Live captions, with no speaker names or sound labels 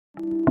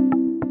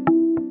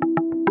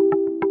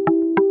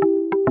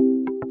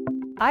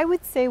I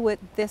would say what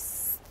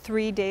this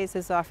 3 days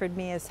has offered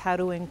me is how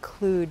to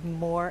include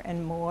more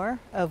and more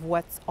of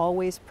what's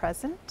always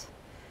present,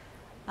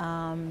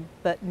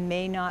 but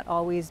may not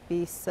always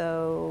be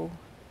so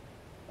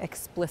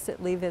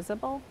explicitly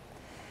visible.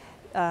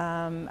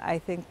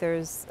 I think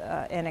there's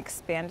an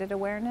expanded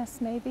awareness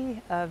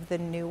maybe of the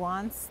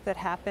nuance that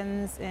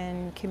happens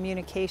in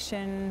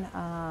communication,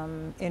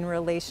 in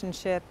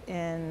relationship,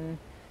 in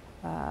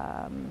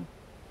how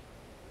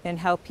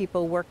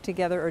people work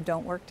together or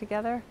don't work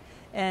together.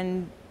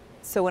 And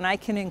so when I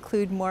can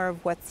include more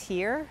of what's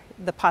here,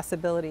 the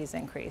possibilities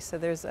increase. So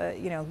there's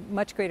a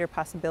much greater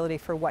possibility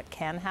for what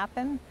can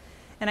happen.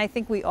 And I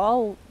think we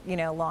all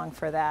long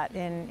for that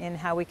in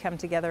how we come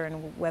together,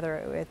 and whether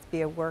it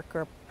be a work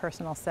or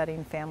personal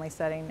setting, family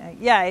setting.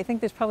 Yeah, I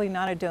think there's probably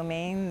not a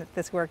domain that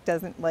this work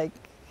doesn't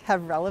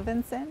have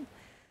relevance in.